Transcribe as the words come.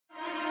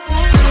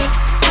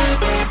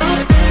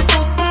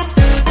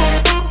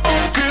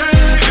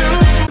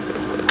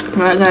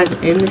Right guys,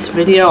 in this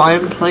video I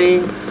am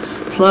playing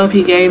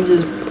Slurpy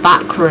Games'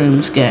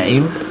 Backrooms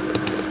game.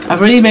 I've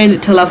already made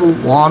it to level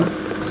 1.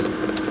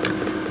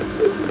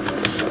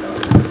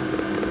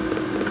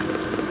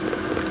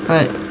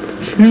 Right,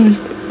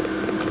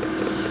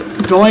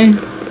 join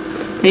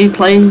me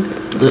playing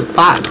the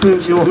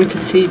Backrooms. You want me to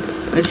see,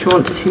 if you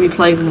want to see me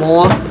playing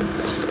more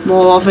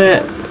of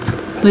it,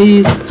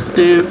 please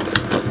do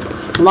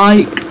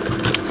like,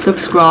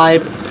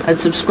 subscribe, and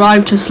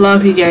subscribe to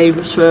Slurpy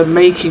Games for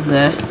making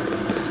this.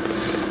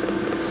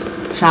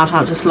 Shout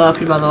out to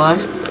Slurpy, by the way.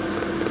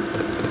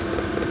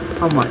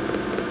 Oh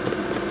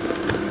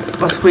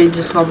my screen's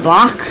just gone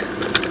black.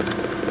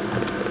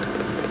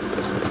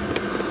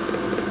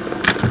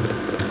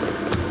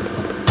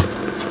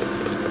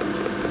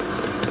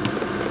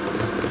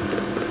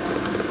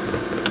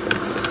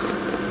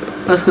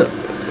 Let's go.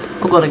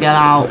 I've got to get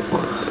out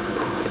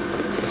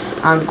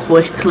and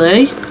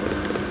quickly.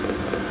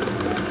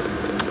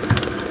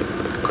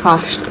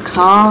 Crashed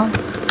car.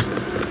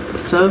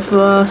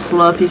 Sofa.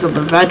 Slurpy's on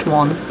the red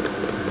one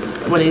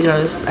when he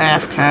goes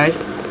AFK.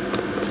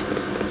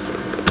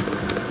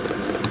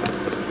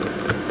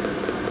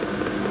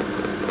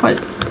 Wait.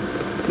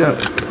 No.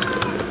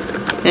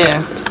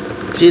 Yeah.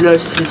 Do you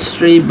notice his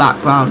stream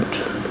background?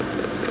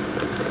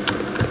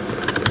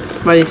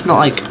 When he's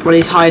not when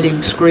he's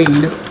hiding screen.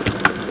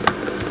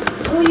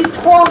 Who are you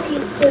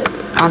talking to?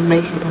 I'm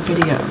making a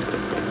video.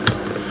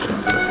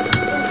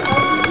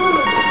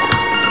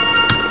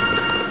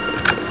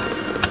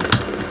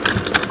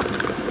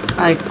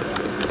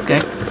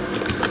 Okay.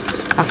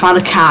 I found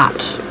a cat.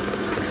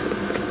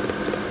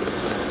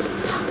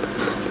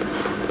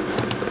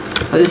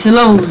 But this is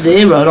level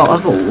 0, not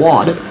level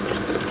 1.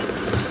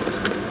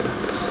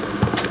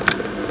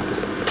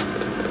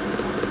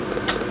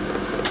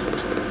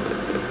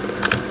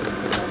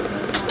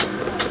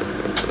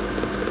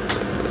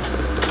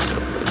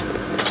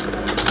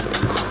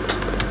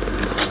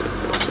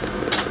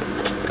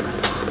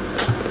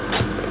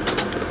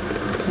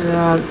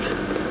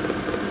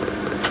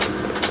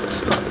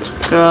 It's got to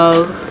go.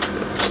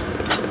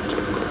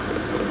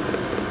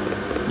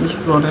 I'm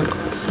just running.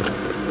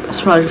 I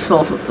swear I just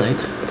saw something.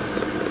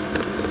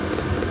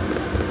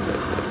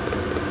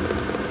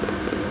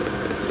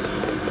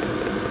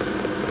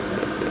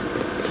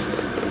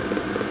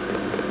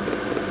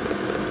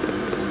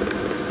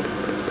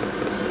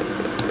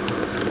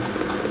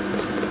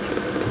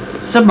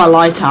 Set my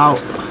light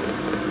out.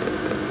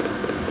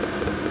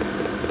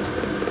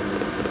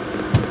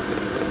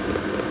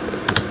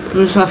 I'm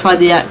just trying to find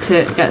the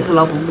exit, get to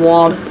level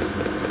 1.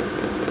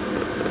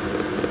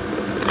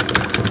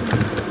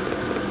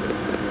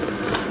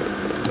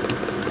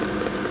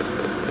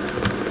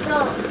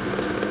 No.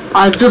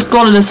 I've just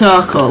gone in a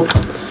circle.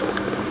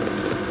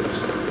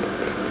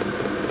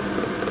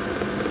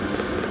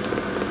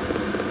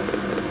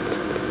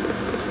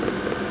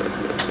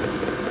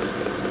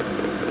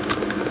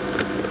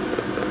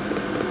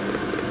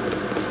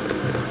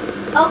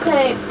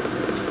 Okay,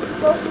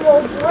 first of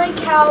all,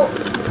 break out.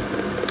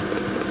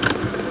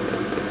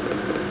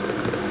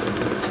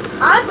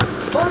 I'm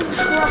on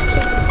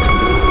tracking.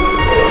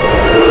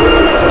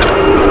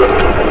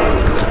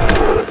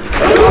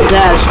 I'm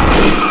dead.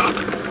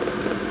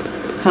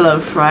 Hello,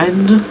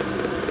 friend.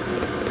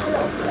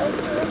 Hello, friend.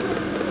 This is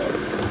me.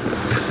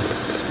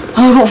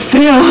 I've got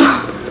fear.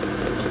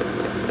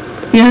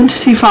 The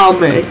entity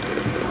found me.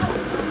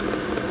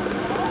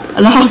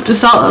 And I have to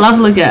start the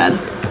level again.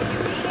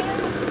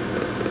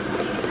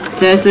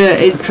 There's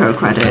the intro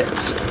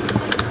credits.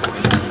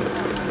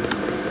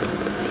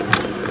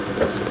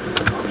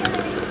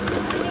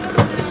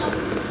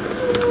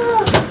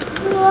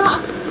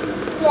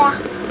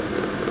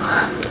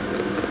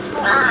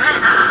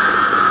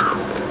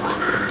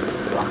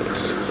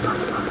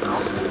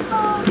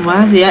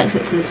 Where's the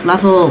exit to this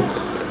level?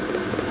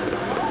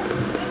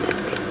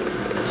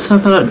 Let's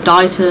hope I don't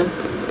die to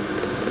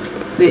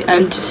the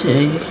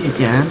entity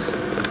again.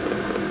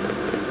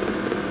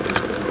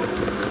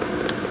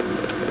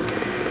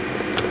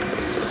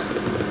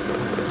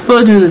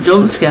 We're doing the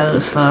jump scare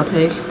with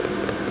Slurpy.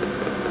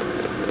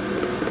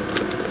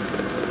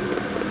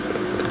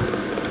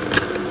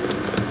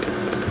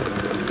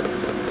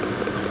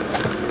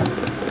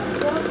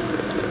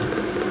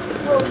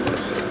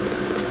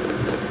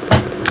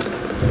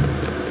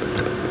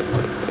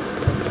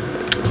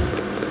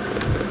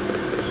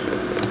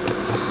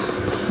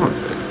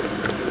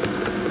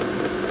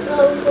 So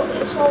we've got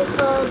this whole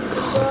time,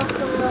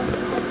 Berserker,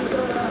 Heavy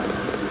Gunner,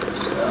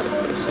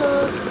 Hunter,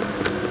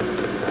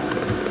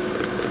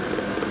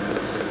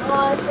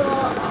 Sniper,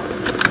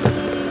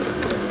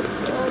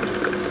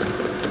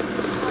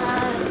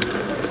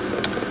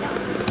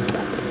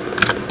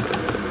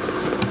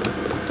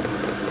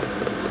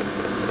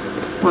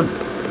 What?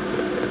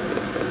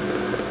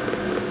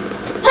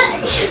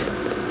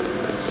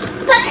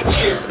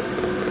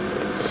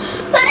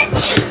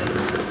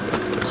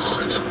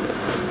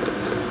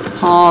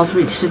 Oh, I've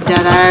reached a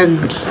dead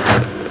end.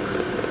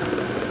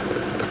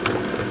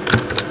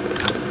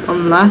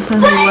 Unless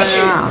there's a way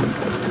around.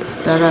 It's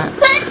dead end.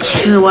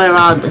 there's a way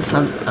around this.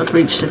 I've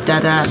reached a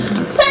dead end.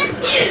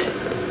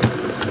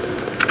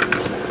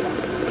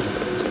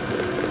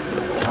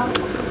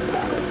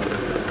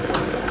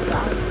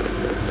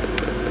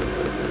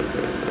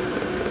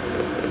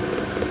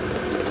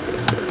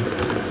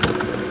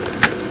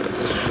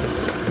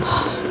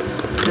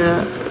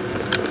 Yeah.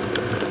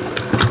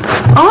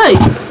 Oi!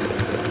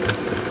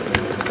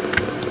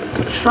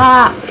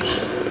 Trapped.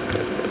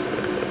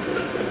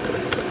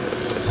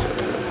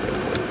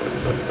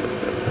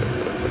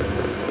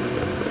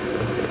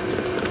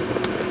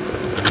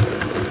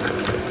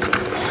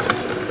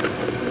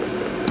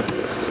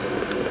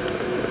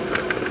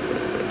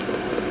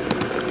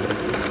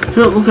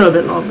 We'll go a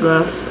bit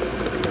longer.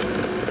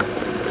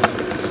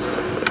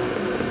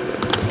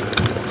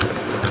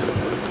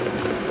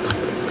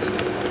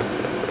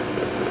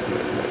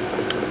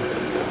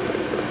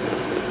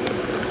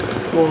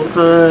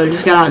 Okay,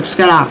 just get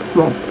out,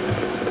 come on.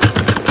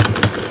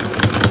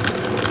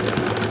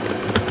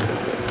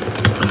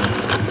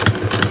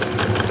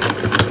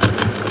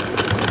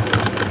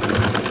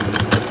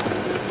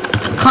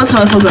 Can't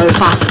tell if I'm going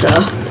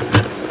faster.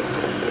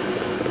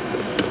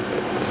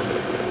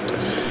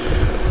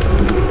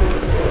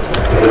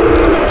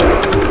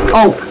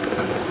 Oh,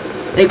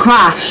 it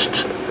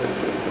crashed.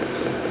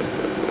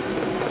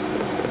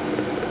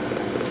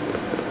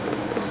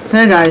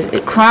 Hey guys,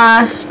 it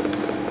crashed.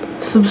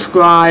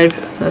 Subscribe.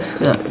 Let's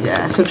go.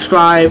 Yeah,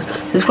 subscribe.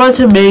 Subscribe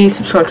to me.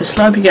 Subscribe to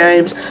Slurpee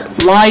Games.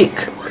 Like.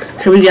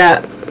 Can we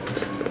get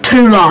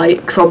 2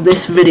 likes on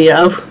this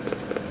video?